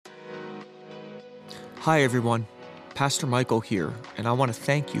Hi, everyone. Pastor Michael here, and I want to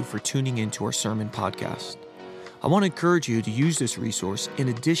thank you for tuning into our sermon podcast. I want to encourage you to use this resource in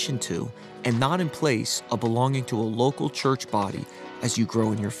addition to, and not in place of, belonging to a local church body as you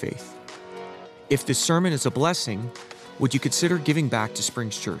grow in your faith. If this sermon is a blessing, would you consider giving back to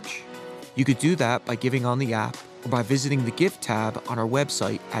Springs Church? You could do that by giving on the app or by visiting the Gift tab on our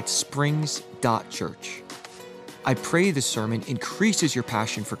website at springs.church. I pray this sermon increases your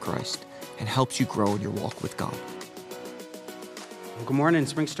passion for Christ and helps you grow in your walk with God. Well, good morning,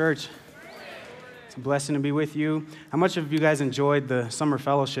 Springs Church. It's a blessing to be with you. How much of you guys enjoyed the summer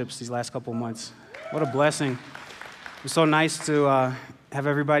fellowships these last couple of months? What a blessing. It was so nice to have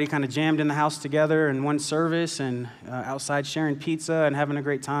everybody kind of jammed in the house together in one service and outside sharing pizza and having a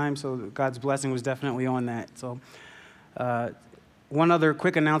great time. So God's blessing was definitely on that. So one other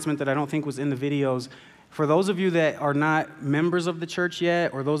quick announcement that I don't think was in the videos. For those of you that are not members of the church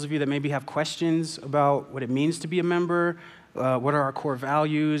yet, or those of you that maybe have questions about what it means to be a member, what are our core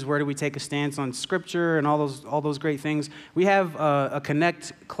values, where do we take a stance on Scripture, and all those great things, we have a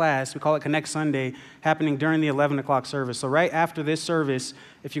Connect class, we call it Connect Sunday, happening during the 11 o'clock service. So right after this service,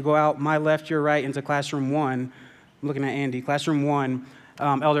 if you go out my left, your right, into Classroom 1, I'm looking at Andy, Classroom 1,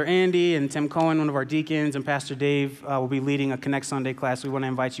 Elder Andy and Tim Cohen, one of our deacons, and Pastor Dave will be leading a Connect Sunday class. We want to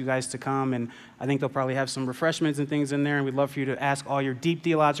invite you guys to come, and I think they'll probably have some refreshments and things in there, and we'd love for you to ask all your deep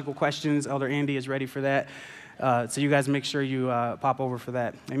theological questions. Elder Andy is ready for that, so you guys make sure you pop over for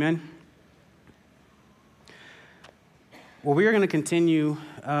that. Amen? Well, we are going to continue.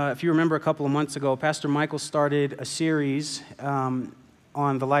 If you remember a couple of months ago, Pastor Michael started a series on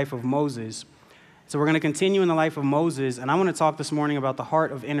the life of Moses. So we're going to continue in the life of Moses, and I want to talk this morning about the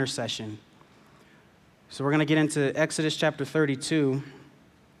heart of intercession. So we're going to get into Exodus chapter 32.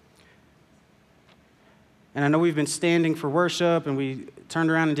 And I know we've been standing for worship, and we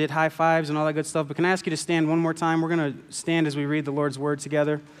turned around and did high fives and all that good stuff, but can I ask you to stand one more time? We're going to stand as we read the Lord's word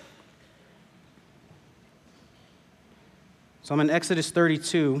together. So I'm in Exodus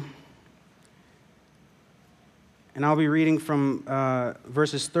 32, and I'll be reading from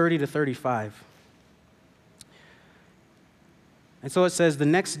verses 30 to 35. And so it says, "The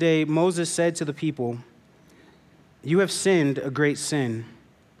next day Moses said to the people, 'You have sinned a great sin.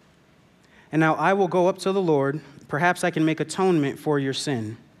 And now I will go up to the Lord. Perhaps I can make atonement for your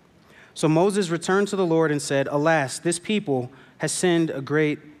sin.' So Moses returned to the Lord and said, 'Alas, this people has sinned a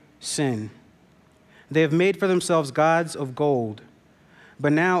great sin. They have made for themselves gods of gold.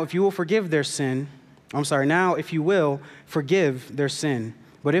 But now if you will forgive their sin, now if you will forgive their sin.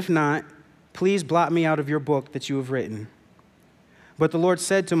 But if not, please blot me out of your book that you have written.' But the Lord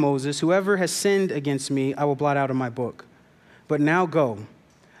said to Moses, 'Whoever has sinned against me, I will blot out of my book. But now go,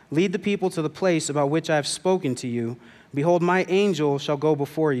 lead the people to the place about which I have spoken to you. Behold, my angel shall go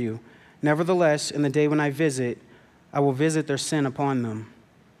before you. Nevertheless, in the day when I visit, I will visit their sin upon them.'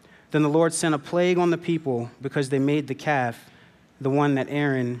 Then the Lord sent a plague on the people because they made the calf, the one that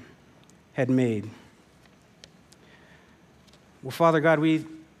Aaron had made." Well, Father God, we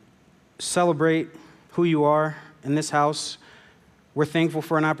celebrate who you are in this house. We're thankful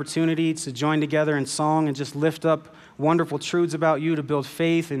for an opportunity to join together in song and just lift up wonderful truths about you, to build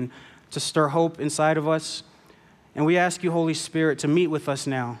faith and to stir hope inside of us. And we ask you, Holy Spirit, to meet with us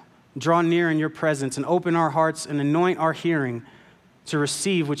now. Draw near in your presence and open our hearts and anoint our hearing to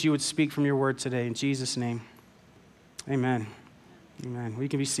receive what you would speak from your word today. In Jesus' name, amen. Amen. We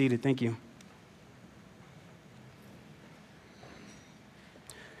can be seated. Thank you.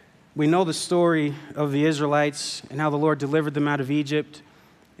 We know the story of the Israelites and how the Lord delivered them out of Egypt.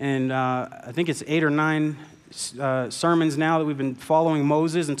 And I think it's 8 or 9 sermons now that we've been following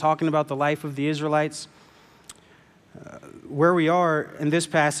Moses and talking about the life of the Israelites. Where we are in this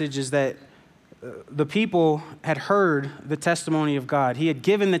passage is that the people had heard the testimony of God. He had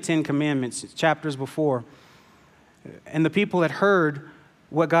given the 10 Commandments chapters before. And the people had heard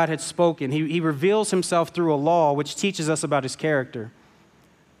what God had spoken. He reveals himself through a law which teaches us about his character.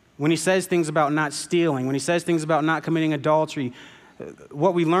 When he says things about not stealing, when he says things about not committing adultery,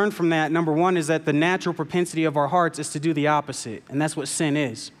 what we learn from that, number one, is that the natural propensity of our hearts is to do the opposite, and that's what sin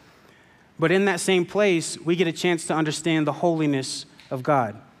is. But in that same place, we get a chance to understand the holiness of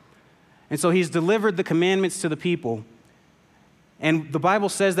God. And so he's delivered the commandments to the people. And the Bible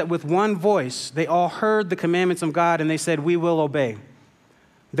says that with one voice, they all heard the commandments of God, and they said, "We will obey."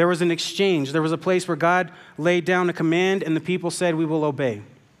 There was an exchange. There was a place where God laid down a command, and the people said, "We will obey."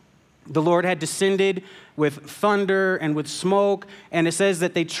 The Lord had descended with thunder and with smoke, and it says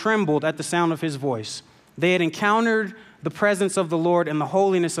that they trembled at the sound of his voice. They had encountered the presence of the Lord and the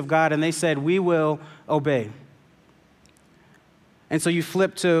holiness of God, and they said, "We will obey." And so you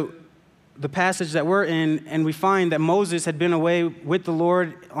flip to the passage that we're in, and we find that Moses had been away with the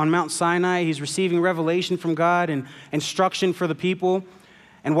Lord on Mount Sinai. He's receiving revelation from God and instruction for the people.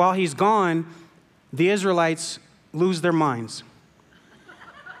 And while he's gone, the Israelites lose their minds.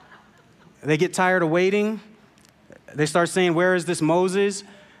 They get tired of waiting. They start saying, "Where is this Moses?"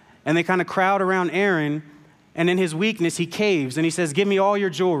 And they kind of crowd around Aaron. And in his weakness, he caves and he says, "Give me all your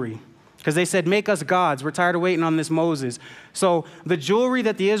jewelry." Because they said, "Make us gods. We're tired of waiting on this Moses." So the jewelry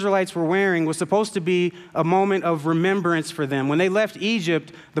that the Israelites were wearing was supposed to be a moment of remembrance for them. When they left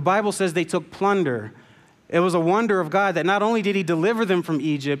Egypt, the Bible says they took plunder. It was a wonder of God that not only did he deliver them from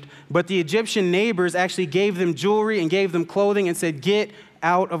Egypt, but the Egyptian neighbors actually gave them jewelry and gave them clothing and said, "Get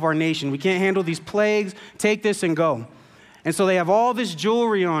out of our nation. We can't handle these plagues. Take this and go." And so they have all this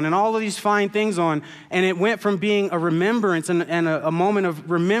jewelry on and all of these fine things on, and it went from being a remembrance and a moment of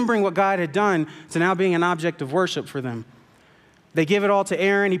remembering what God had done to now being an object of worship for them. They give it all to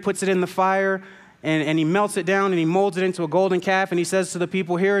Aaron. He puts it in the fire, and he melts it down, and he molds it into a golden calf, and he says to the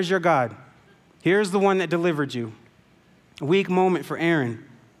people, "Here is your God. Here's the one that delivered you." A weak moment for Aaron.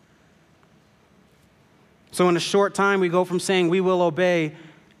 So in a short time, we go from saying we will obey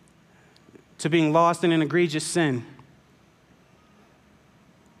to being lost in an egregious sin.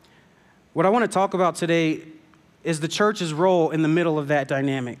 What I want to talk about today is the church's role in the middle of that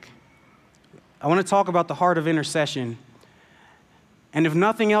dynamic. I want to talk about the heart of intercession. And if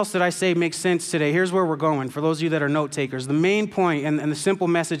nothing else that I say makes sense today, here's where we're going. For those of you that are note takers, the main point and the simple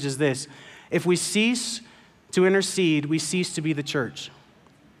message is this: if we cease to intercede, we cease to be the church.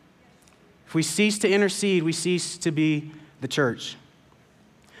 If we cease to intercede, we cease to be the church.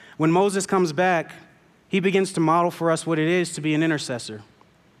 When Moses comes back, he begins to model for us what it is to be an intercessor.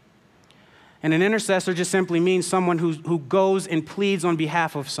 And an intercessor just simply means someone who goes and pleads on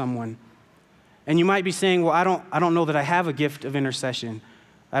behalf of someone. And you might be saying, "Well, I don't know that I have a gift of intercession.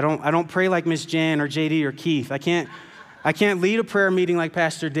 I don't pray like Miss Jan or JD or Keith. I can't lead a prayer meeting like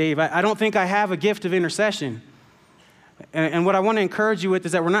Pastor Dave. I don't think I have a gift of intercession." And what I want to encourage you with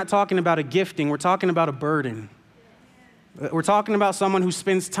is that we're not talking about a gifting. We're talking about a burden. We're talking about someone who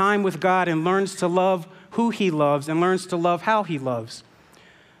spends time with God and learns to love who he loves and learns to love how he loves.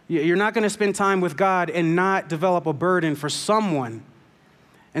 You're not going to spend time with God and not develop a burden for someone.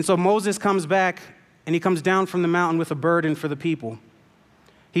 And so Moses comes back and he comes down from the mountain with a burden for the people.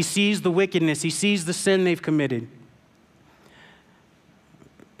 He sees the wickedness. He sees the sin they've committed.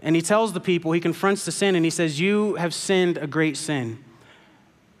 And he tells the people, he confronts the sin and he says, "You have sinned a great sin."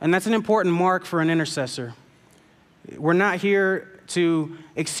 And that's an important mark for an intercessor. We're not here to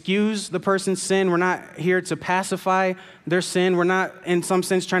excuse the person's sin. We're not here to pacify their sin. We're not, in some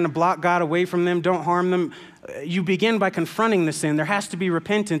sense, trying to block God away from them. Don't harm them. You begin by confronting the sin. There has to be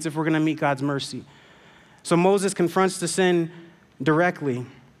repentance if we're going to meet God's mercy. So Moses confronts the sin directly.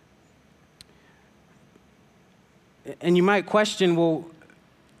 And you might question, well,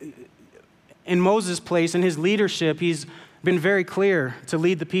 in Moses' place, in his leadership, he's been very clear to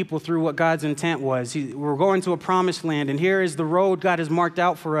lead the people through what God's intent was. We're going to a promised land, and here is the road God has marked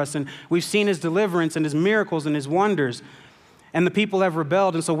out for us, and we've seen his deliverance and his miracles and his wonders, and the people have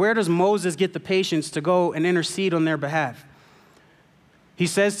rebelled. And so where does Moses get the patience to go and intercede on their behalf? He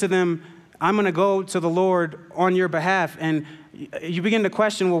says to them, "I'm going to go to the Lord on your behalf." And you begin to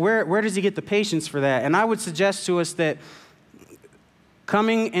question, well, where does he get the patience for that? And I would suggest to us that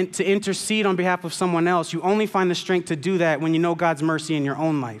coming in to intercede on behalf of someone else, you only find the strength to do that when you know God's mercy in your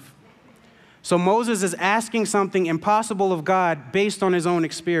own life. So Moses is asking something impossible of God based on his own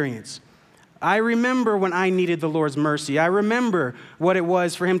experience. I remember when I needed the Lord's mercy. I remember what it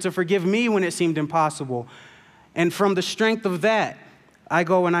was for him to forgive me when it seemed impossible. And from the strength of that, I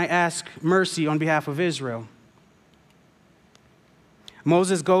go and I ask mercy on behalf of Israel.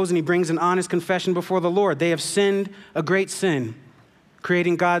 Moses goes and he brings an honest confession before the Lord. They have sinned a great sin,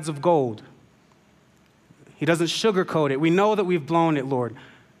 creating gods of gold. He doesn't sugarcoat it. We know that we've blown it, Lord,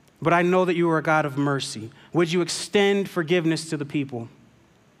 but I know that you are a God of mercy. Would you extend forgiveness to the people?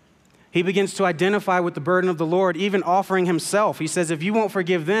 He begins to identify with the burden of the Lord, even offering himself. He says, if you won't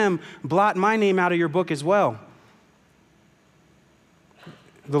forgive them, blot my name out of your book as well.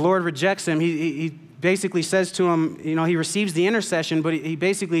 The Lord rejects him. He basically says to him, he receives the intercession, but he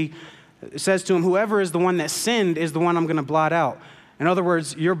basically says to him, whoever is the one that sinned is the one I'm going to blot out. In other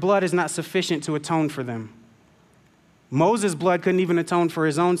words, your blood is not sufficient to atone for them. Moses' blood couldn't even atone for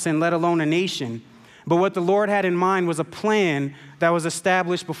his own sin, let alone a nation. But what the Lord had in mind was a plan that was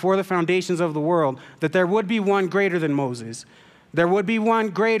established before the foundations of the world, that there would be one greater than Moses. There would be one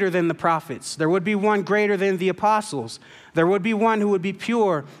greater than the prophets. There would be one greater than the apostles. There would be one who would be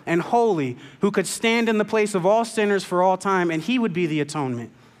pure and holy, who could stand in the place of all sinners for all time, and he would be the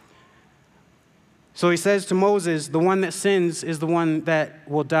atonement. So he says to Moses, the one that sins is the one that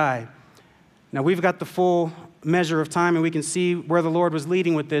will die. Now, we've got the full measure of time, and we can see where the Lord was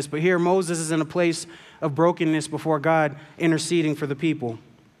leading with this. But here, Moses is in a place of brokenness before God, interceding for the people.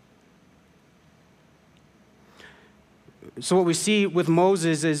 So what we see with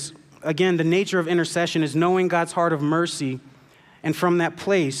Moses is, again, the nature of intercession is knowing God's heart of mercy, and from that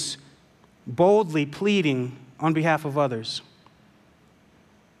place, boldly pleading on behalf of others.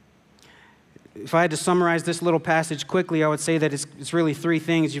 If I had to summarize this little passage quickly, I would say that it's really three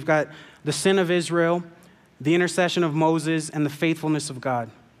things. You've got the sin of Israel, the intercession of Moses, and the faithfulness of God.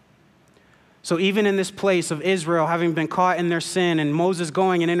 So even in this place of Israel having been caught in their sin and Moses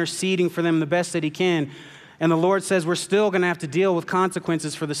going and interceding for them the best that he can, and the Lord says we're still going to have to deal with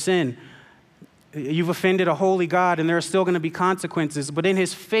consequences for the sin. You've offended a holy God, and there are still going to be consequences. But in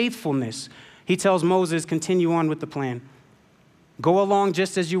his faithfulness, he tells Moses, continue on with the plan. Go along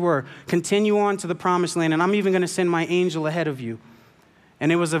just as you were. Continue on to the promised land, and I'm even going to send my angel ahead of you.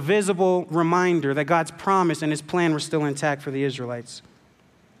 And it was a visible reminder that God's promise and his plan were still intact for the Israelites.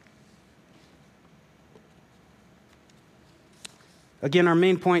 Again, our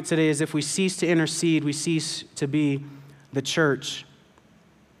main point today is if we cease to intercede, we cease to be the church.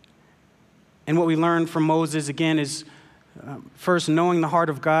 And what we learn from Moses, again, is first knowing the heart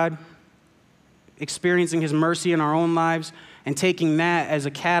of God, experiencing his mercy in our own lives, and taking that as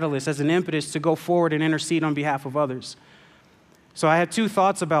a catalyst, as an impetus to go forward and intercede on behalf of others. So I have two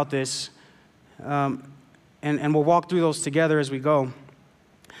thoughts about this, and we'll walk through those together as we go.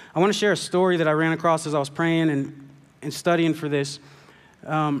 I want to share a story that I ran across as I was praying and studying for this.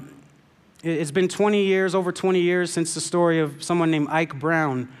 It's been over 20 years since the story of someone named Ike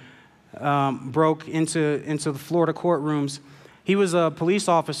Brown broke into the Florida courtrooms. He was a police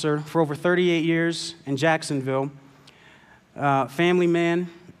officer for over 38 years in Jacksonville, family man,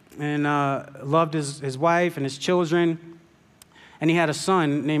 and loved his wife and his children. And he had a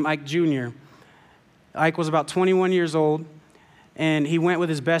son named Ike Jr. Ike was about 21 years old, and he went with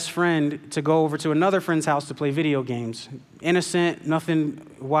his best friend to go over to another friend's house to play video games. Innocent, nothing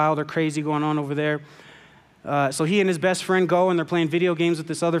wild or crazy going on over there. So he and his best friend go, and they're playing video games with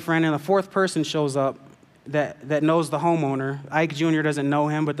this other friend, and a fourth person shows up that knows the homeowner. Ike Jr. doesn't know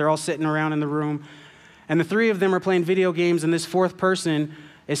him, but they're all sitting around in the room. And the three of them are playing video games, and this fourth person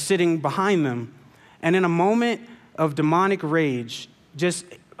is sitting behind them. And in a moment of demonic rage, just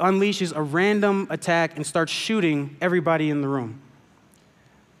unleashes a random attack and starts shooting everybody in the room.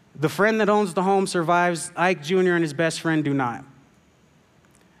 The friend that owns the home survives. Ike Jr. and his best friend do not.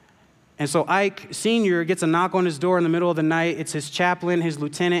 And so Ike Sr. gets a knock on his door in the middle of the night. It's his chaplain, his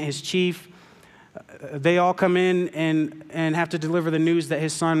lieutenant, his chief. They all come in and have to deliver the news that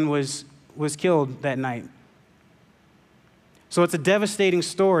his son was killed that night. So it's a devastating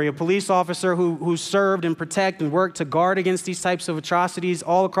story. A police officer who served and protected and worked to guard against these types of atrocities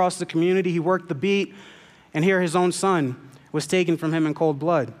all across the community. He worked the beat, and here his own son was taken from him in cold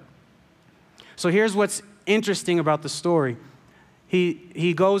blood. So here's what's interesting about the story.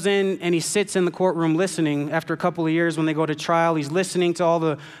 He goes in and he sits in the courtroom listening. After a couple of years when they go to trial, he's listening to all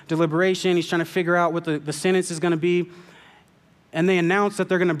the deliberation. He's trying to figure out what the sentence is going to be. And they announce that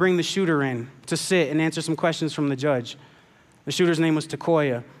they're going to bring the shooter in to sit and answer some questions from the judge. The shooter's name was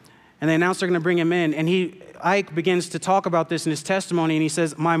Takoya. And they announced they're going to bring him in. And Ike begins to talk about this in his testimony, and he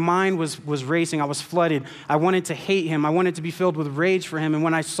says, my mind was racing. I was flooded. I wanted to hate him. I wanted to be filled with rage for him. And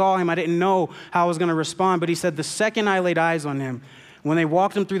when I saw him, I didn't know how I was going to respond. But he said, the second I laid eyes on him, when they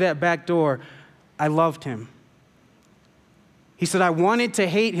walked him through that back door, I loved him. He said, I wanted to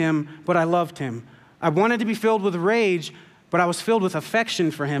hate him, but I loved him. I wanted to be filled with rage, but I was filled with affection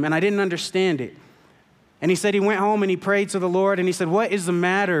for him, and I didn't understand it. And he said he went home and he prayed to the Lord, and he said, what is the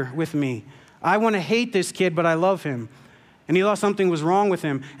matter with me? I want to hate this kid, but I love him. And he thought something was wrong with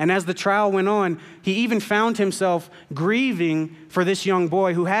him. And as the trial went on, he even found himself grieving for this young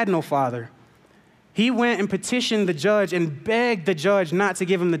boy who had no father. He went and petitioned the judge and begged the judge not to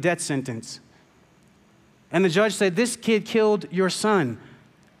give him the death sentence. And the judge said, this kid killed your son.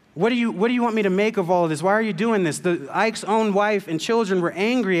 What do you want me to make of all of this? Why are you doing this? Ike's own wife and children were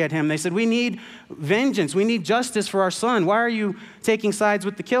angry at him. They said, we need vengeance. We need justice for our son. Why are you taking sides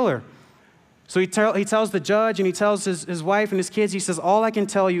with the killer? So he tells the judge, and he tells his wife and his kids, he says, all I can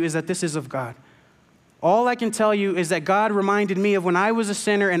tell you is that this is of God. All I can tell you is that God reminded me of when I was a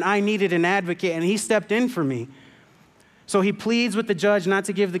sinner and I needed an advocate, and he stepped in for me. So he pleads with the judge not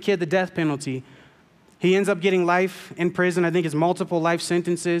to give the kid the death penalty. He ends up getting life in prison. I think it's multiple life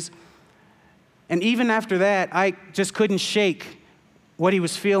sentences. And even after that, I just couldn't shake what he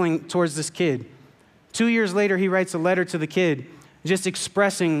was feeling towards this kid. 2 years later, he writes a letter to the kid just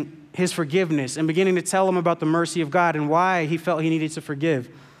expressing his forgiveness and beginning to tell him about the mercy of God and why he felt he needed to forgive.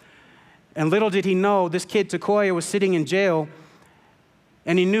 And little did he know, this kid, Takoya, was sitting in jail,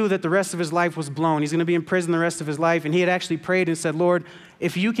 and he knew that the rest of his life was blown. He's going to be in prison the rest of his life. And he had actually prayed and said, Lord,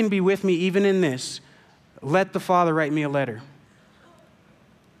 if you can be with me even in this, let the Father write me a letter.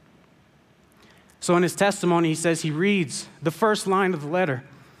 So in his testimony, he says he reads the first line of the letter.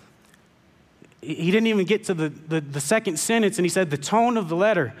 He didn't even get to the second sentence, and he said the tone of the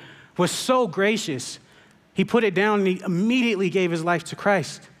letter was so gracious. He put it down, and he immediately gave his life to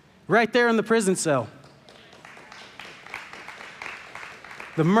Christ, right there in the prison cell.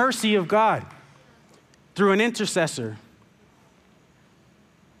 The mercy of God through an intercessor.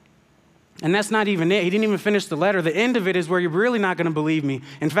 And that's not even it. He didn't even finish the letter. The end of it is where you're really not going to believe me.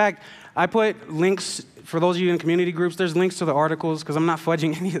 In fact, I put links, for those of you in community groups, there's links to the articles because I'm not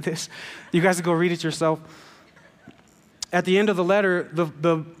fudging any of this. You guys can go read it yourself. At the end of the letter,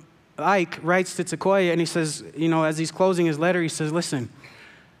 the Ike writes to Takoya and he says, as he's closing his letter, he says, listen,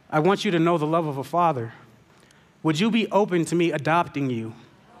 I want you to know the love of a father. Would you be open to me adopting you?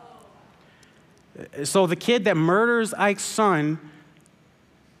 So the kid that murders Ike's son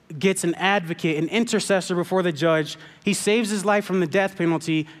gets an advocate, an intercessor before the judge. He saves his life from the death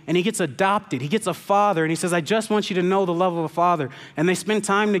penalty, and he gets adopted. He gets a father, and he says, I just want you to know the love of a father. And they spend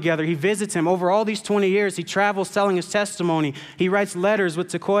time together. He visits him. Over all these 20 years, he travels telling his testimony. He writes letters with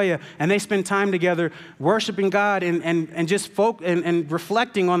Takoya, and they spend time together worshiping God and just and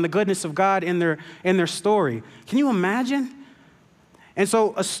reflecting on the goodness of God in their story. Can you imagine? And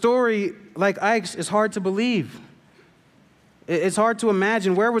so a story like Ike's is hard to believe. It's hard to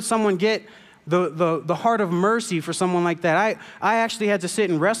imagine. Where would someone get the heart of mercy for someone like that? I actually had to sit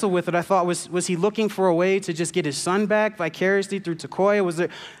and wrestle with it. I thought, was he looking for a way to just get his son back vicariously through Takoya? Was there,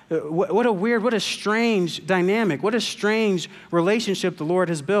 what a strange dynamic. What a strange relationship the Lord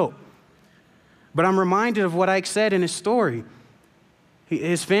has built. But I'm reminded of what Ike said in his story.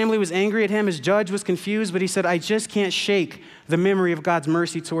 His family was angry at him. His judge was confused, but he said, I just can't shake the memory of God's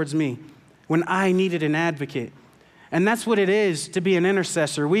mercy towards me when I needed an advocate. And that's what it is to be an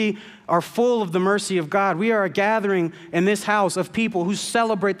intercessor. We are full of the mercy of God. We are a gathering in this house of people who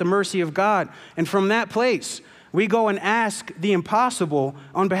celebrate the mercy of God. And from that place, we go and ask the impossible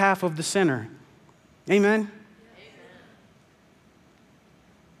on behalf of the sinner. Amen?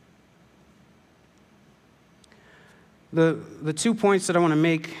 The 2 points that I want to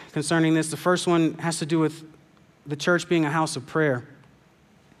make concerning this, the first one has to do with the church being a house of prayer.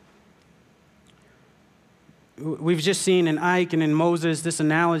 We've just seen in Ike and in Moses this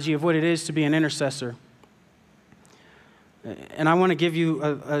analogy of what it is to be an intercessor. And I want to give you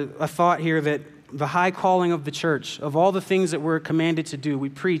a thought here that the high calling of the church, of all the things that we're commanded to do, we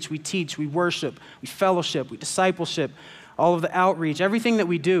preach, we teach, we worship, we fellowship, we discipleship, all of the outreach, everything that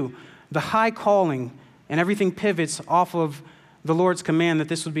we do, the high calling and everything pivots off of the Lord's command that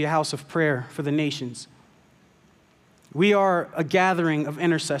this would be a house of prayer for the nations. We are a gathering of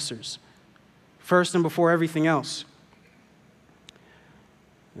intercessors, first and before everything else.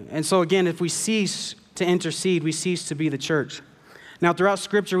 And so again, if we cease to intercede, we cease to be the church. Now, throughout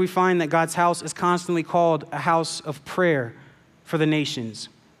Scripture, we find that God's house is constantly called a house of prayer for the nations.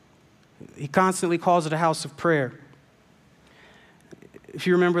 He constantly calls it a house of prayer. If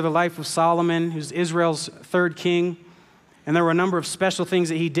you remember the life of Solomon, who's Israel's third king, and there were a number of special things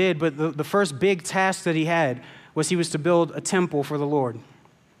that he did, but the first big task that he had was he was to build a temple for the Lord.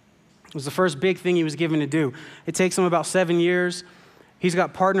 It was the first big thing he was given to do. It takes him about 7 years. He's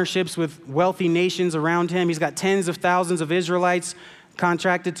got partnerships with wealthy nations around him. He's got tens of thousands of Israelites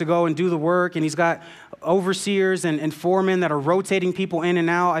contracted to go and do the work, and he's got overseers and foremen that are rotating people in and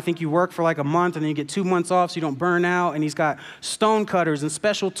out. I think you work for like a month, and then you get 2 months off so you don't burn out, and he's got stone cutters and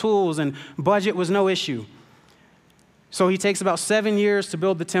special tools, and budget was no issue. So he takes about 7 years to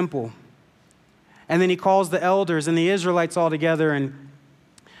build the temple, and then he calls the elders and the Israelites all together, and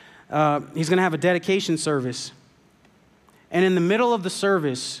he's going to have a dedication service. And in the middle of the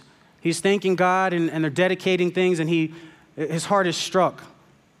service, he's thanking God, and they're dedicating things, and his heart is struck.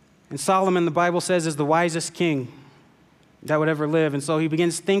 And Solomon, the Bible says, is the wisest king that would ever live. And so he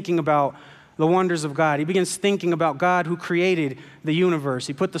begins thinking about the wonders of God. He begins thinking about God who created the universe.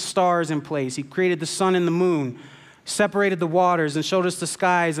 He put the stars in place. He created the sun and the moon, separated the waters, and showed us the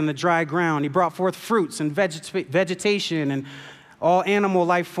skies and the dry ground. He brought forth fruits and vegetation and all animal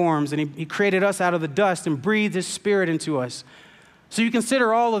life forms, and he created us out of the dust and breathed his spirit into us. So you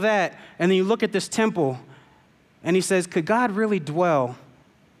consider all of that, and then you look at this temple, and he says, could God really dwell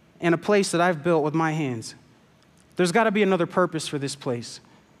in a place that I've built with my hands? There's got to be another purpose for this place.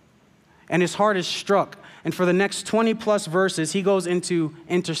 And his heart is struck. And for the next 20 plus verses, he goes into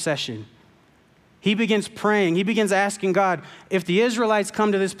intercession. He begins praying. He begins asking God, if the Israelites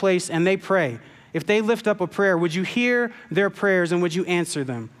come to this place and they pray, if they lift up a prayer, would you hear their prayers and would you answer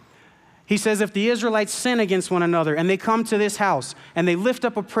them? He says, if the Israelites sin against one another and they come to this house and they lift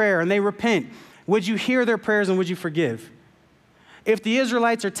up a prayer and they repent, would you hear their prayers and would you forgive? If the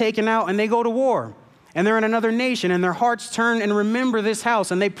Israelites are taken out and they go to war and they're in another nation and their hearts turn and remember this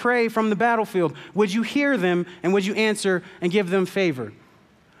house and they pray from the battlefield, would you hear them and would you answer and give them favor?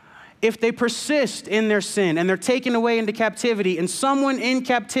 If they persist in their sin and they're taken away into captivity and someone in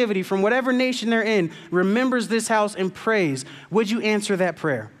captivity from whatever nation they're in remembers this house and prays, would you answer that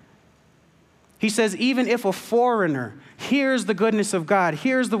prayer? He says, even if a foreigner hears the goodness of God,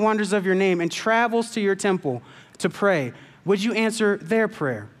 hears the wonders of your name, and travels to your temple to pray, would you answer their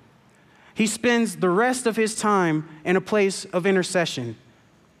prayer? He spends the rest of his time in a place of intercession.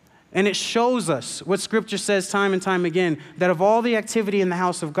 And it shows us what Scripture says time and time again, that of all the activity in the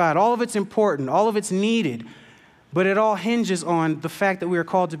house of God, all of it's important, all of it's needed, but it all hinges on the fact that we are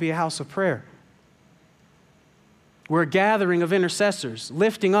called to be a house of prayer. We're a gathering of intercessors,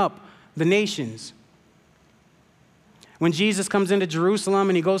 lifting up the nations. When Jesus comes into Jerusalem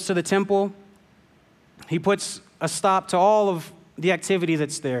and he goes to the temple, he puts a stop to all of the activity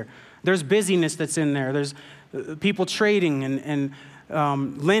that's there. There's busyness that's in there. There's people trading and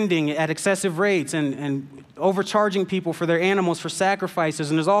lending at excessive rates and overcharging people for their animals for sacrifices.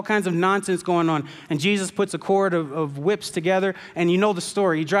 And there's all kinds of nonsense going on. And Jesus puts a cord of whips together, and you know the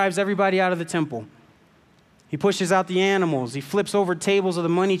story. He drives everybody out of the temple. He pushes out the animals. He flips over tables of the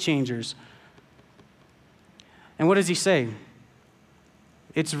money changers. And what does he say?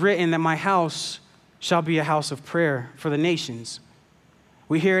 It's written that my house shall be a house of prayer for the nations.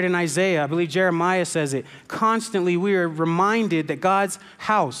 We hear it in Isaiah. I believe Jeremiah says it. Constantly, we are reminded that God's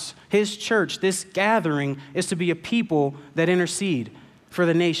house, his church, this gathering is to be a people that intercede for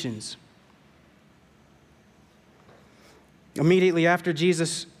the nations. Immediately after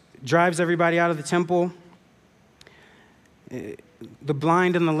Jesus drives everybody out of the temple, the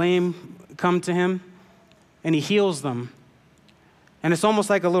blind and the lame come to him, and he heals them. And it's almost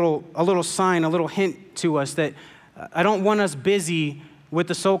like a little sign, a little hint to us that I don't want us busy with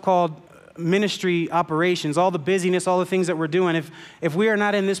the so-called ministry operations, all the busyness, all the things that we're doing. If we are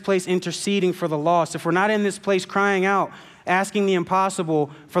not in this place interceding for the lost, if we're not in this place crying out, asking the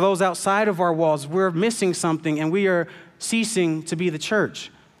impossible for those outside of our walls, we're missing something and we are ceasing to be the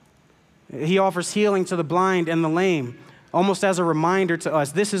church. He offers healing to the blind and the lame, almost as a reminder to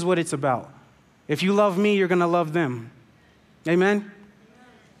us, this is what it's about. If you love me, you're going to love them. Amen?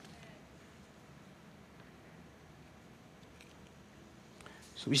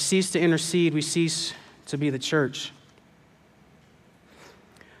 So we cease to intercede. We cease to be the church.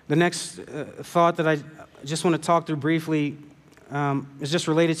 The next thought that I just want to talk through briefly is just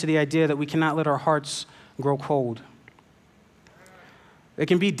related to the idea that we cannot let our hearts grow cold. It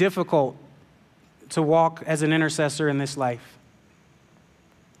can be difficult to walk as an intercessor in this life.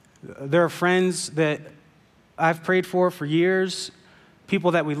 There are friends that I've prayed for years,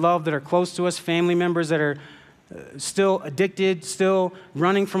 people that we love that are close to us, family members that are still addicted, still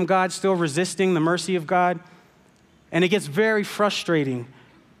running from God, still resisting the mercy of God. And it gets very frustrating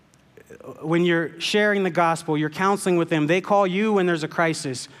when you're sharing the gospel, you're counseling with them. They call you when there's a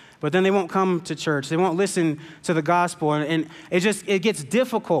crisis, but then they won't come to church. They won't listen to the gospel. And it gets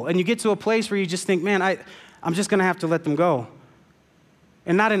difficult. And you get to a place where you just think, man, I'm just going to have to let them go.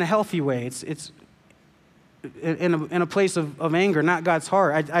 And not in a healthy way. It's in a place of anger, not God's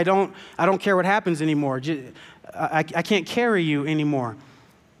heart. I don't care what happens anymore. I can't carry you anymore.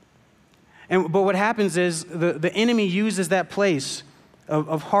 But what happens is the enemy uses that place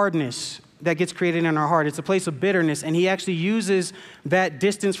of hardness that gets created in our heart. It's a place of bitterness, and he actually uses that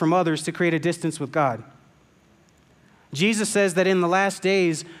distance from others to create a distance with God. Jesus says that in the last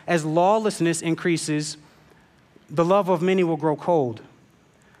days, as lawlessness increases, the love of many will grow cold.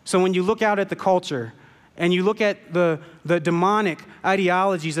 So when you look out at the culture and you look at the demonic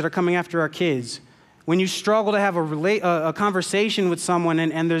ideologies that are coming after our kids, when you struggle to have a conversation with someone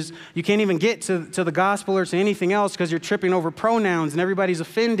and you can't even get to the gospel or to anything else because you're tripping over pronouns and everybody's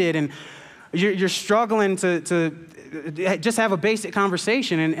offended and you're struggling to just have a basic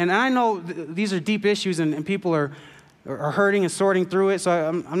conversation. And I know these are deep issues and people are hurting and sorting through it,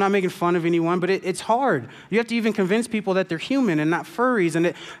 so I'm not making fun of anyone, but it's hard. You have to even convince people that they're human and not furries,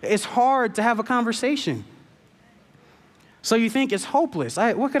 and it's hard to have a conversation. So you think it's hopeless.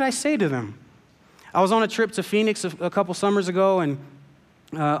 What could I say to them? I was on a trip to Phoenix a couple summers ago, and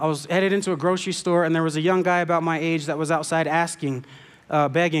I was headed into a grocery store, and there was a young guy about my age that was outside asking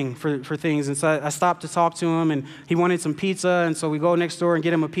begging for things. And so I stopped to talk to him, and he wanted some pizza. And so we go next door and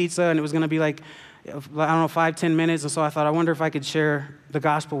get him a pizza, and it was going to be like, I don't know, 5-10 minutes. And so I thought, I wonder if I could share the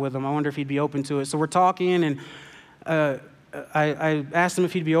gospel with him. I wonder if he'd be open to it. So we're talking, and I asked him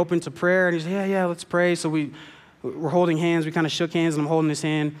if he'd be open to prayer, and he said, yeah, let's pray. So we're holding hands. We kind of shook hands, and I'm holding his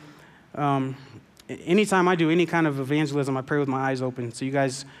hand. Anytime I do any kind of evangelism, I pray with my eyes open. So you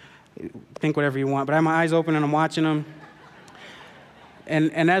guys think whatever you want. But I have my eyes open, and I'm watching him.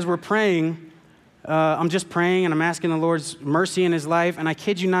 And as we're praying, I'm just praying, and I'm asking the Lord's mercy in his life. And I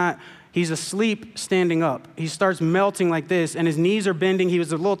kid you not, he's asleep standing up. He starts melting like this, and his knees are bending. He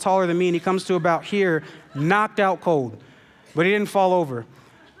was a little taller than me, and he comes to about here, knocked out cold. But he didn't fall over.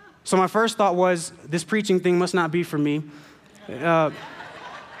 So my first thought was, this preaching thing must not be for me.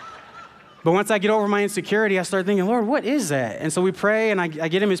 But once I get over my insecurity, I start thinking, Lord, what is that? And so we pray, and I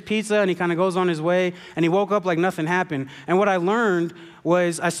get him his pizza, and he kind of goes on his way, and he woke up like nothing happened. And what I learned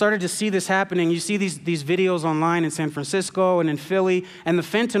was I started to see this happening. You see these videos online in San Francisco and in Philly, and the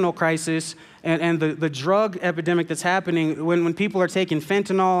fentanyl crisis and the drug epidemic that's happening. When people are taking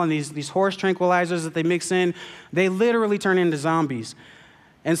fentanyl and these horse tranquilizers that they mix in, they literally turn into zombies.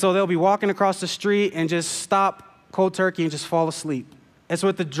 And so they'll be walking across the street and just stop cold turkey and just fall asleep. That's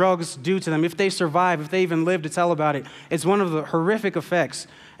what the drugs do to them. If they survive, if they even live to tell about it, it's one of the horrific effects.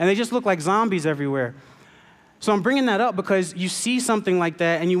 And they just look like zombies everywhere. So I'm bringing that up because you see something like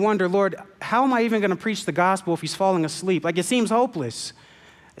that and you wonder, Lord, how am I even going to preach the gospel if he's falling asleep? Like, it seems hopeless.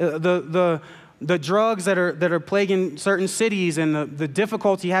 The drugs that are plaguing certain cities, and the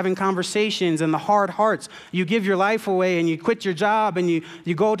difficulty having conversations, and the hard hearts. You give your life away and you quit your job and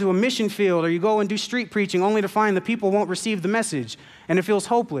you go to a mission field, or you go and do street preaching only to find the people won't receive the message, and it feels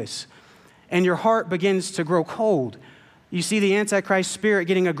hopeless. And your heart begins to grow cold. You see the Antichrist spirit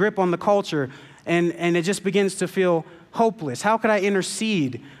getting a grip on the culture, and it just begins to feel hopeless. How could I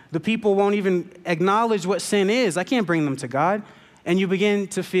intercede? The people won't even acknowledge what sin is. I can't bring them to God. And you begin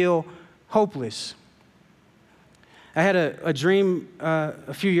to feel hopeless. I had a dream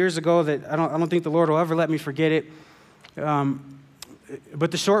a few years ago that I don't think the Lord will ever let me forget it.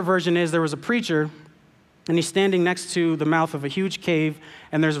 But the short version is there was a preacher, and he's standing next to the mouth of a huge cave,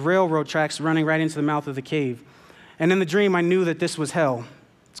 and there's railroad tracks running right into the mouth of the cave. And in the dream, I knew that this was hell.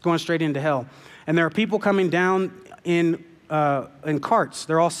 It's going straight into hell. And there are people coming down in carts.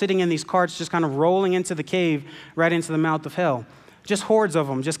 They're all sitting in these carts, just kind of rolling into the cave, right into the mouth of hell. Just hordes of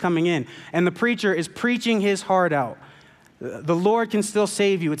them just coming in. And the preacher is preaching his heart out. The Lord can still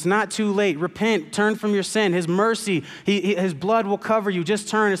save you. It's not too late. Repent, turn from your sin. His mercy, his blood will cover you. Just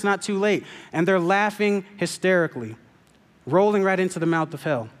turn, it's not too late. And they're laughing hysterically, rolling right into the mouth of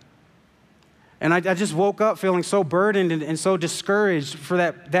hell. And I just woke up feeling so burdened and so discouraged for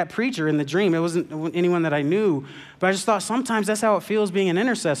that preacher in the dream. It wasn't anyone that I knew, but I just thought sometimes that's how it feels being an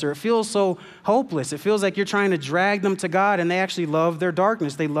intercessor. It feels so hopeless. It feels like you're trying to drag them to God, and they actually love their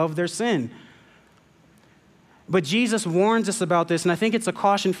darkness. They love their sin. But Jesus warns us about this, and I think it's a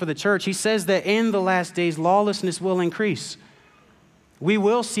caution for the church. He says that in the last days, lawlessness will increase. We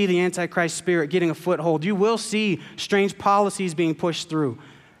will see the Antichrist spirit getting a foothold. You will see strange policies being pushed through.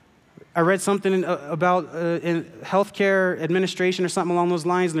 I read something about in healthcare administration or something along those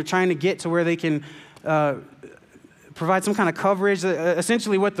lines, and they're trying to get to where they can provide some kind of coverage.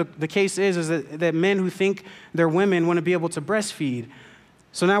 Essentially what the case is that men who think they're women want to be able to breastfeed.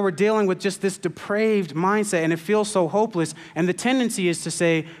 So now we're dealing with just this depraved mindset, and it feels so hopeless. And the tendency is to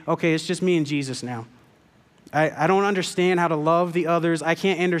say, okay, it's just me and Jesus now. I don't understand how to love the others. I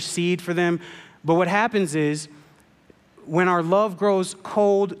can't intercede for them. But what happens is, when our love grows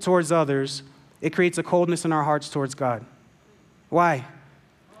cold towards others, it creates a coldness in our hearts towards God. Why?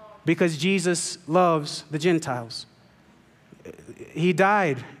 Because Jesus loves the Gentiles. He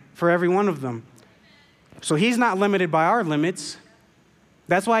died for every one of them. So he's not limited by our limits.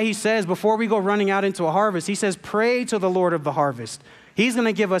 That's why he says, before we go running out into a harvest, he says, pray to the Lord of the harvest. He's going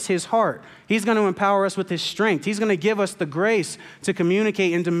to give us his heart. He's going to empower us with his strength. He's going to give us the grace to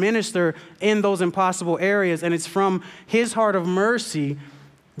communicate and to minister in those impossible areas. And it's from his heart of mercy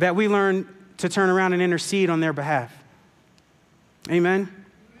that we learn to turn around and intercede on their behalf. Amen?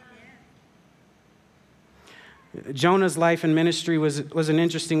 Jonah's life and ministry was an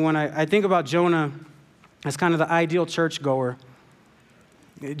interesting one. I think about Jonah as kind of the ideal churchgoer.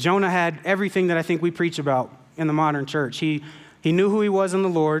 Jonah had everything that I think we preach about in the modern church. He knew who he was in the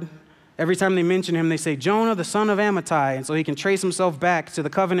Lord. Every time they mention him, they say, Jonah, the son of Amittai. And so he can trace himself back to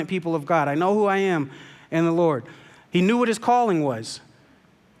the covenant people of God. I know who I am in the Lord. He knew what his calling was.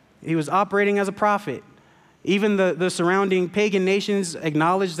 He was operating as a prophet. Even the surrounding pagan nations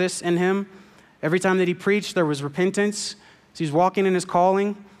acknowledged this in him. Every time that he preached, there was repentance. So he's walking in his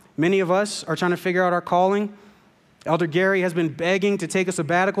calling. Many of us are trying to figure out our calling. Elder Gary has been begging to take a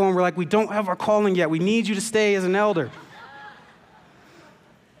sabbatical, and we're like, we don't have our calling yet. We need you to stay as an elder.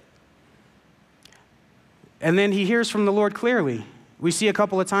 And then he hears from the Lord clearly. We see a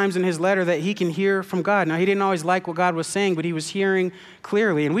couple of times in his letter that he can hear from God. Now, he didn't always like what God was saying, but he was hearing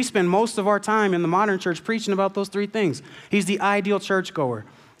clearly. And we spend most of our time in the modern church preaching about those three things. He's the ideal churchgoer.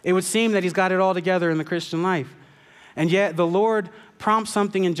 It would seem that he's got it all together in the Christian life. And yet the Lord prompts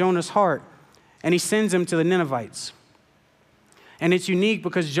something in Jonah's heart, and he sends him to the Ninevites. And it's unique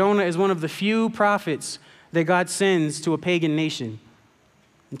because Jonah is one of the few prophets that God sends to a pagan nation.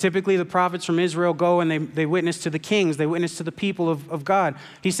 And typically, the prophets from Israel go and they witness to the kings. They witness to the people of God.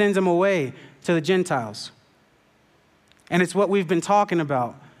 He sends them away to the Gentiles. And it's what we've been talking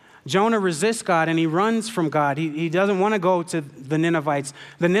about. Jonah resists God and he runs from God. He doesn't want to go to the Ninevites.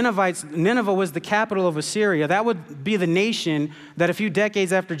 Nineveh was the capital of Assyria. That would be the nation that a few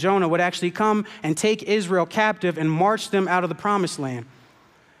decades after Jonah would actually come and take Israel captive and march them out of the promised land.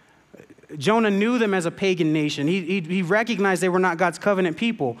 Jonah knew them as a pagan nation. He recognized they were not God's covenant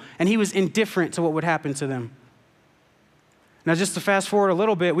people, and he was indifferent to what would happen to them. Now, just to fast forward a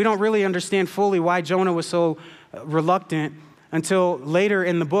little bit, we don't really understand fully why Jonah was so reluctant until later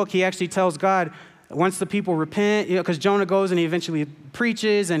in the book. He actually tells God, once the people repent, because Jonah goes and he eventually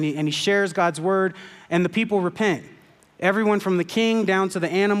preaches and he shares God's word, and the people repent. Everyone from the king down to the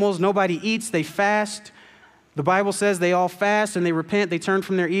animals, nobody eats, they fast. The Bible says they all fast and they repent, they turn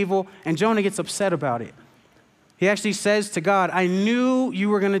from their evil, and Jonah gets upset about it. He actually says to God, I knew you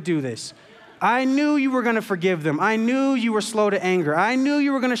were going to do this. I knew you were going to forgive them. I knew you were slow to anger. I knew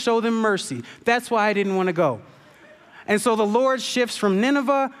you were going to show them mercy. That's why I didn't want to go. And so the Lord shifts from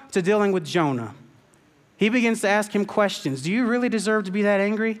Nineveh to dealing with Jonah. He begins to ask him questions. Do you really deserve to be that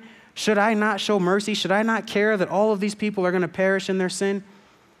angry? Should I not show mercy? Should I not care that all of these people are going to perish in their sin?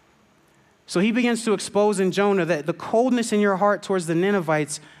 So he begins to expose in Jonah that the coldness in your heart towards the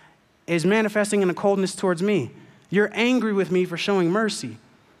Ninevites is manifesting in a coldness towards me. You're angry with me for showing mercy.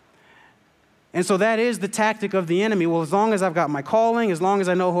 And so that is the tactic of the enemy. Well, as long as I've got my calling, as long as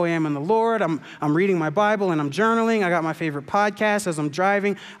I know who I am in the Lord, I'm reading my Bible and I'm journaling, I got my favorite podcast as I'm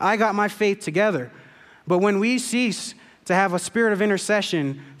driving, I got my faith together. But when we cease to have a spirit of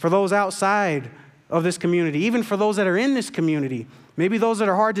intercession for those outside of this community, even for those that are in this community, maybe those that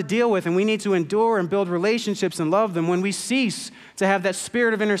are hard to deal with and we need to endure and build relationships and love them, when we cease to have that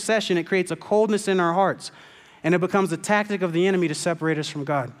spirit of intercession, it creates a coldness in our hearts, and it becomes a tactic of the enemy to separate us from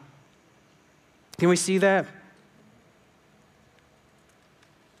God. Can we see that?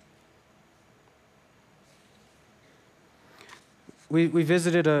 We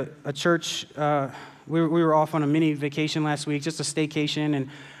visited a church. We were off on a mini vacation last week, just a staycation, and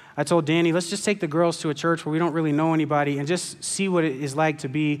I told Danny, let's just take the girls to a church where we don't really know anybody and just see what it is like to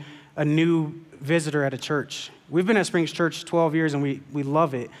be a new visitor at a church. We've been at Springs Church 12 years and we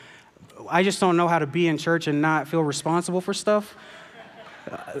love it. I just don't know how to be in church and not feel responsible for stuff.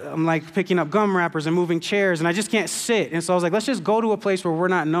 I'm like picking up gum wrappers and moving chairs, and I just can't sit. And so I was like, let's just go to a place where we're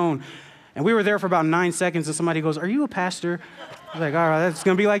not known. And we were there for about 9 seconds, and somebody goes, are you a pastor? I was like, all right, that's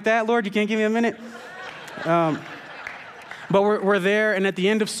going to be like that, Lord? You can't give me a minute? But we're there, and at the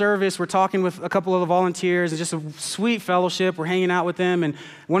end of service, we're talking with a couple of the volunteers, and just a sweet fellowship. We're hanging out with them, and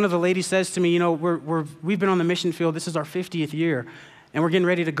one of the ladies says to me, you know, we've been on the mission field. This is our 50th year, and we're getting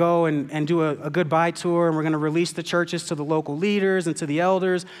ready to go and do a goodbye tour, and we're going to release the churches to the local leaders and to the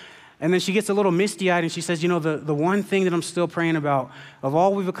elders. And then she gets a little misty-eyed, and she says, you know, the one thing that I'm still praying about, of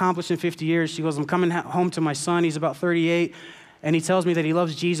all we've accomplished in 50 years, she goes, I'm coming home to my son. He's about 38, and he tells me that he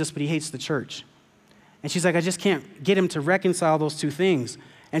loves Jesus, but he hates the church. And she's like, I just can't get him to reconcile those two things.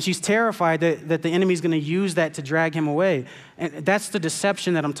 And she's terrified that the enemy's going to use that to drag him away. And that's the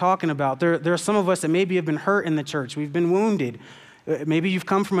deception that I'm talking about. There are some of us that maybe have been hurt in the church. We've been wounded. Maybe you've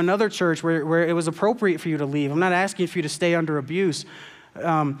come from another church where it was appropriate for you to leave. I'm not asking for you to stay under abuse.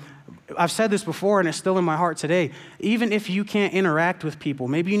 I've said this before, and it's still in my heart today. Even if you can't interact with people,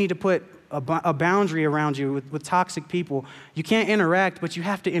 maybe you need to put a boundary around you with toxic people. You can't interact, but you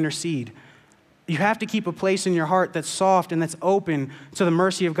have to intercede. You have to keep a place in your heart that's soft and that's open to the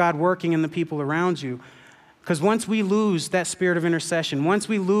mercy of God working in the people around you. Because once we lose that spirit of intercession, once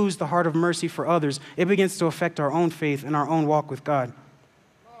we lose the heart of mercy for others, it begins to affect our own faith and our own walk with God.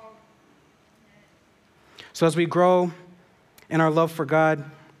 So as we grow in our love for God,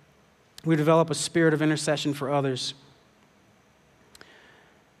 we develop a spirit of intercession for others.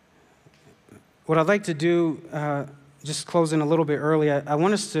 What I'd like to do, just closing a little bit early, I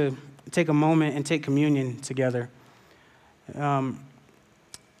want us to take a moment and take communion together.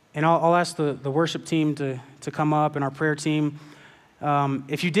 And I'll ask the worship team to come up and our prayer team.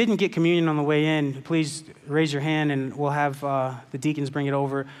 If you didn't get communion on the way in, please raise your hand and we'll have the deacons bring it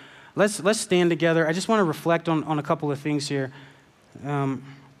over. Let's stand together. I just want to reflect on a couple of things here.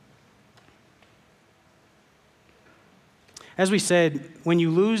 As we said, when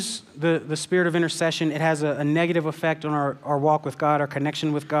you lose the spirit of intercession, it has a negative effect on our walk with God, our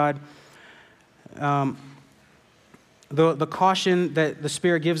connection with God. The caution that the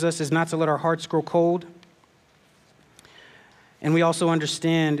Spirit gives us is not to let our hearts grow cold. And we also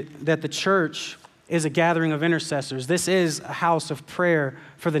understand that the church is a gathering of intercessors. This is a house of prayer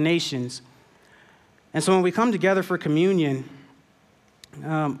for the nations. And so when we come together for communion,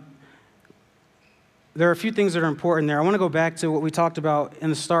 there are a few things that are important there. I want to go back to what we talked about in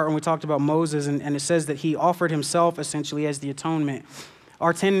the start when we talked about Moses, and it says that he offered himself essentially as the atonement.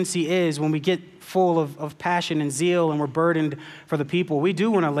 Our tendency is when we get full of passion and zeal and we're burdened for the people, we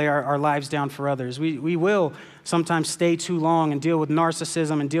do want to lay our lives down for others. We will sometimes stay too long and deal with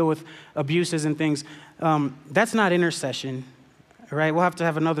narcissism and deal with abuses and things. That's not intercession, right? We'll have to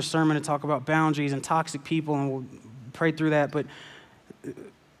have another sermon to talk about boundaries and toxic people, and we'll pray through that. But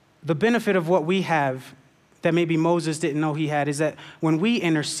the benefit of what we have that maybe Moses didn't know he had is that when we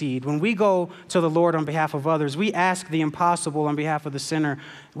intercede, when we go to the Lord on behalf of others, we ask the impossible on behalf of the sinner.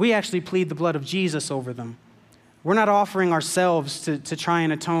 We actually plead the blood of Jesus over them. We're not offering ourselves to try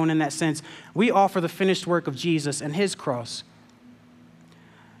and atone in that sense. We offer the finished work of Jesus and his cross.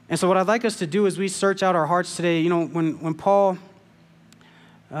 And so what I'd like us to do is we search out our hearts today. You know, when Paul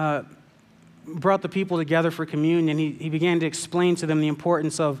brought the people together for communion, he began to explain to them the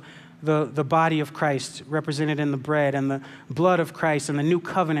importance of the body of Christ represented in the bread and the blood of Christ and the new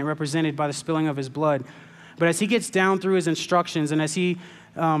covenant represented by the spilling of his blood. But as he gets down through his instructions and as he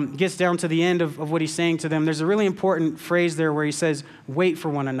gets down to the end of what he's saying to them, there's a really important phrase there where he says, wait for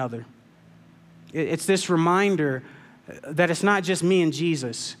one another. It's this reminder that it's not just me and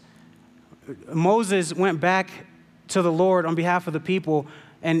Jesus. Moses went back to the Lord on behalf of the people,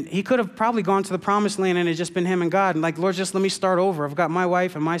 and he could have probably gone to the promised land and it had just been him and God. And like, Lord, just let me start over. I've got my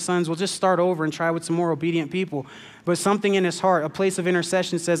wife and my sons. We'll just start over and try with some more obedient people. But something in his heart, a place of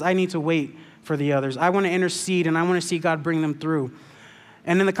intercession says, I need to wait for the others. I want to intercede and I want to see God bring them through.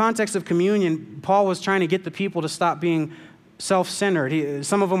 And in the context of communion, Paul was trying to get the people to stop being self-centered.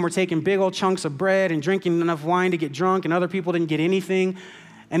 Some of them were taking big old chunks of bread and drinking enough wine to get drunk, and other people didn't get anything.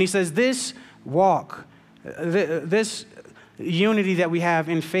 And he says, this walk, this unity that we have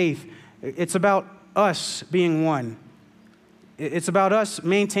in faith, it's about us being one. It's about us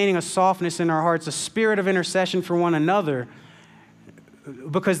maintaining a softness in our hearts, a spirit of intercession for one another,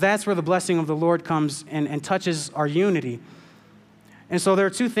 because that's where the blessing of the Lord comes and touches our unity. And so there are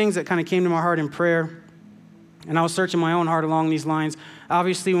two things that kind of came to my heart in prayer, and I was searching my own heart along these lines.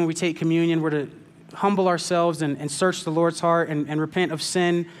 Obviously, when we take communion, we're to humble ourselves and search the Lord's heart and repent of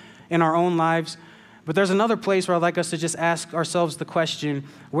sin in our own lives. But there's another place where I'd like us to just ask ourselves the question,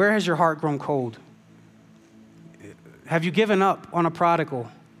 where has your heart grown cold? Have you given up on a prodigal?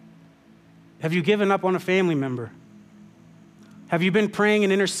 Have you given up on a family member? Have you been praying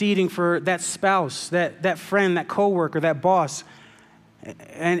and interceding for that spouse, that friend, that coworker, that boss?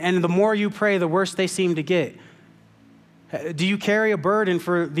 And the more you pray, the worse they seem to get. Do you carry a burden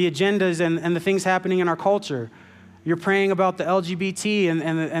for the agendas and the things happening in our culture? You're praying about the LGBT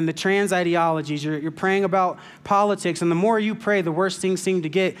and the trans ideologies. You're praying about politics. And the more you pray, the worse things seem to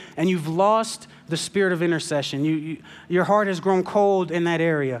get. And you've lost the spirit of intercession. Your heart has grown cold in that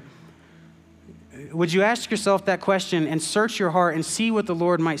area. Would you ask yourself that question and search your heart and see what the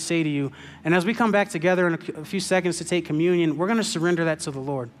Lord might say to you? And as we come back together in a few seconds to take communion, we're going to surrender that to the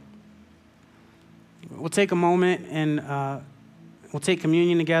Lord. We'll take a moment and we'll take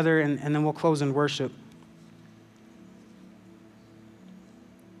communion together, and then we'll close in worship.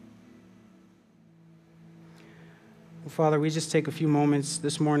 Father, we just take a few moments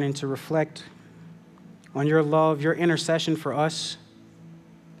this morning to reflect on your love, your intercession for us,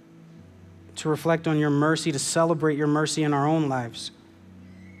 to reflect on your mercy, to celebrate your mercy in our own lives.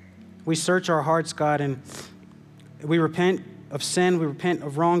 We search our hearts, God, and we repent of sin, we repent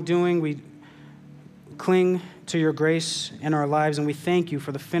of wrongdoing, we cling to your grace in our lives, and we thank you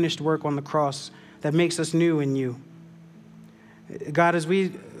for the finished work on the cross that makes us new in you. God, as we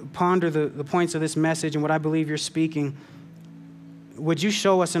ponder the points of this message and what I believe you're speaking, would you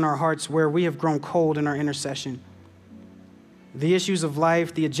show us in our hearts where we have grown cold in our intercession? The issues of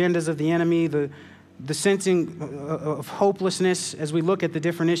life, the agendas of the enemy, the sensing of hopelessness as we look at the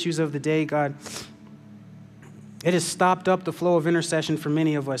different issues of the day, God, it has stopped up the flow of intercession for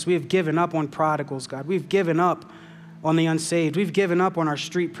many of us. We have given up on prodigals, God. We've given up on the unsaved. We've given up on our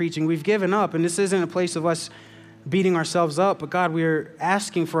street preaching. We've given up, and this isn't a place of us beating ourselves up, but God, we are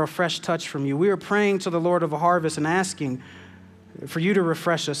asking for a fresh touch from you. We are praying to the Lord of a harvest and asking for you to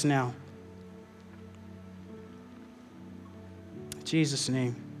refresh us now. In Jesus'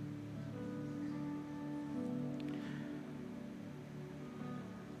 name.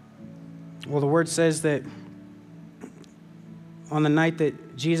 Well, the word says that on the night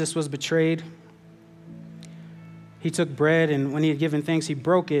that Jesus was betrayed, he took bread, and when he had given thanks, he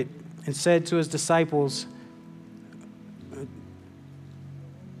broke it and said to his disciples,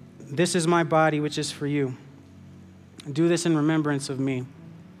 "This is my body, which is for you. Do this in remembrance of me."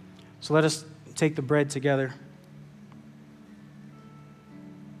 So let us take the bread together.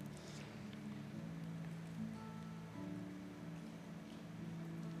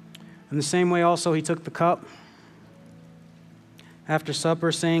 In the same way also he took the cup after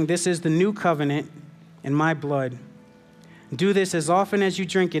supper, saying, "This is the new covenant in my blood. Do this as often as you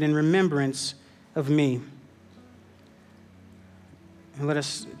drink it in remembrance of me." And let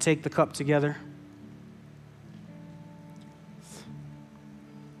us take the cup together.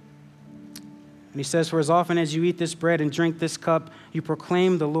 And he says, "For as often as you eat this bread and drink this cup, you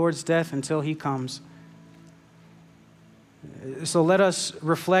proclaim the Lord's death until he comes." So let us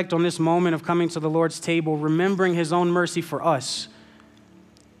reflect on this moment of coming to the Lord's table, remembering his own mercy for us.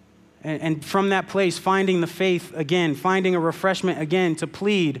 And from that place, finding the faith again, finding a refreshment again to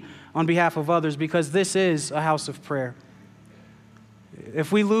plead on behalf of others, because this is a house of prayer.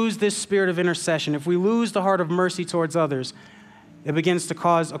 If we lose this spirit of intercession, if we lose the heart of mercy towards others, it begins to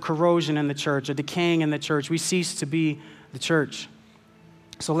cause a corrosion in the church, a decaying in the church. We cease to be the church.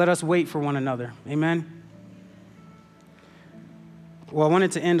 So let us wait for one another. Amen? Well, I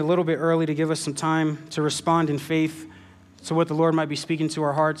wanted to end a little bit early to give us some time to respond in faith to what the Lord might be speaking to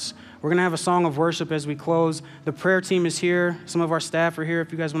our hearts. We're going to have a song of worship as we close. The prayer team is here. Some of our staff are here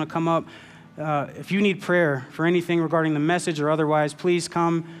if you guys want to come up. If you need prayer for anything regarding the message or otherwise, please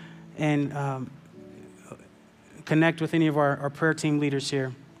come and connect with any of our prayer team leaders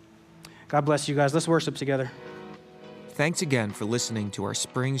here. God bless you guys. Let's worship together. Thanks again for listening to our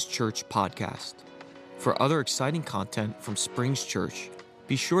Springs Church podcast. For other exciting content from Springs Church,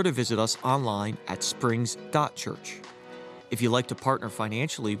 be sure to visit us online at springs.church. If you'd like to partner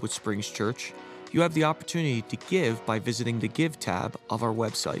financially with Springs Church, you have the opportunity to give by visiting the Give tab of our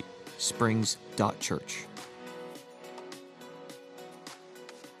website, springs.church.